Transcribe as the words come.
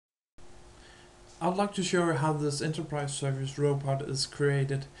I'd like to show you how this enterprise service robot is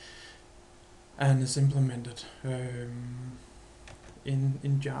created and is implemented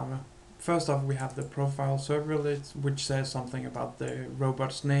in Java. First off, we have the profile servlet, which says something about the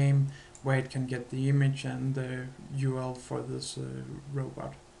robot's name, where it can get the image, and the URL for this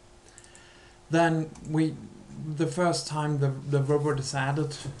robot. Then the first time the robot is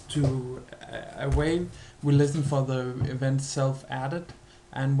added to a wave, we listen for the event self-added,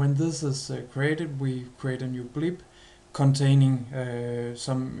 and when this is created, we create a new blip containing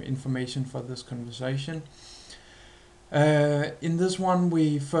some information for this conversation. In this one,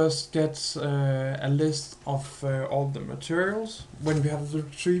 we first get a list of all the materials. When we have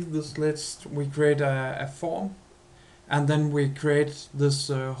retrieved this list, we create a form, and then we create this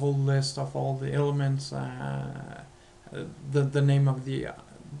whole list of all the elements, the name of the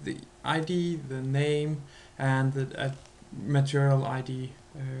ID, the name, and the material ID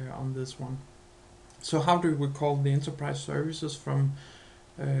on this one. So how do we call the enterprise services from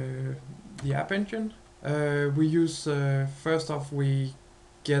the App Engine? We use, first off, we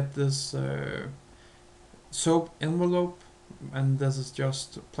get this soap envelope, and this is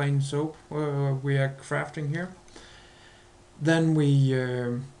just plain soap we are crafting here. Then we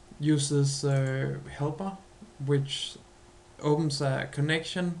use this helper, which opens a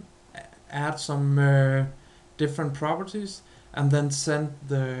connection, adds some different properties, and then send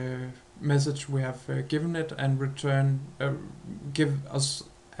the message we have given it and return give us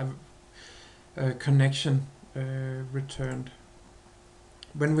a connection returned.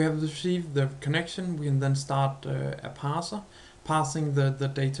 When we have received the connection, we can then start a parser, parsing the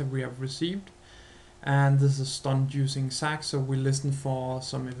data we have received, and this is done using SAC. So we listen for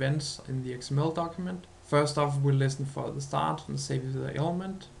some events in the XML document. First off, we listen for the start and save the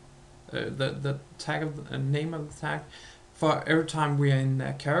element, the tag of the name of the tag. For every time we are in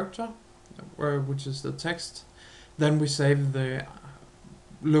a character, which is the text, then we save the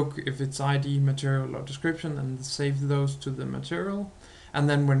look if it's ID, material, or description, and save those to the material. And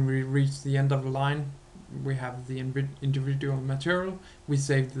then when we reach the end of the line, we have the individual material, we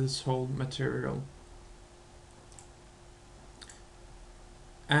save this whole material.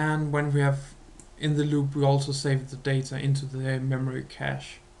 And when we have in the loop, we also save the data into the memory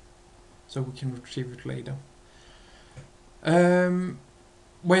cache, so we can retrieve it later.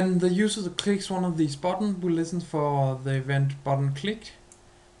 When the user clicks one of these buttons, we listen for the event button click,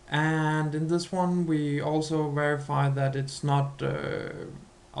 and in this one we also verify that it's not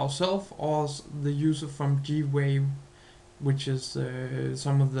ourselves or the user from G-Wave, which is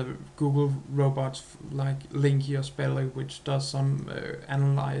some of the Google robots like Linky or Spelly, which does some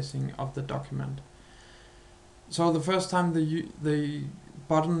analyzing of the document. So the first time the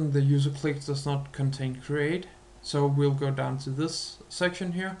button the user clicks does not contain create, so we'll go down to this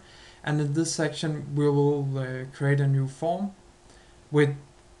section here, and in this section we will create a new form with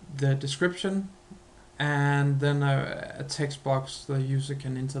the description and then a text box the user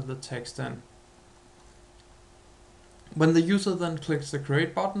can enter the text in. When the user then clicks the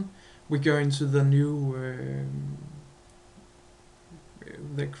create button, we go into the new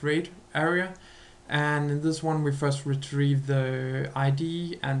the create area, and in this one we first retrieve the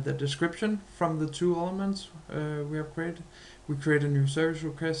ID and the description from the two elements we have created. We create a new service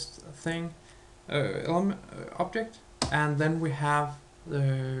request thing object, and then we have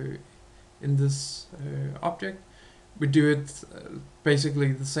in this object we do it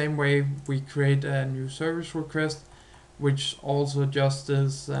basically the same way. We create a new service request, which also just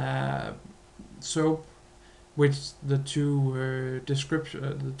is soap with the two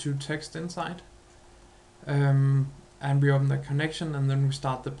the two text inside, and we open the connection, and then we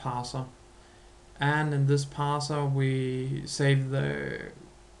start the parser. And in this parser we save the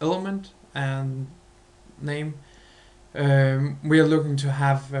element and name. We are looking to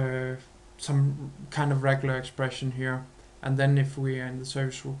have some kind of regular expression here, and then if we are in the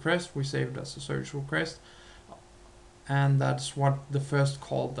service request, we save it as a service request, and that's what the first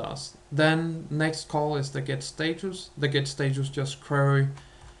call does. Then next call is the get status. The get status just query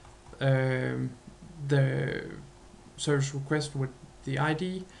the service request with the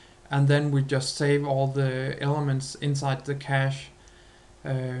ID, and then we just save all the elements inside the cache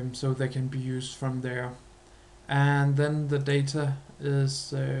so they can be used from there. And then the data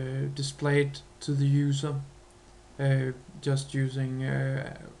is displayed to the user just using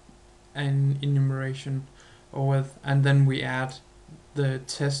an enumeration OAuth, and then we add the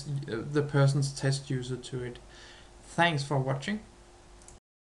person's test user to it. Thanks for watching.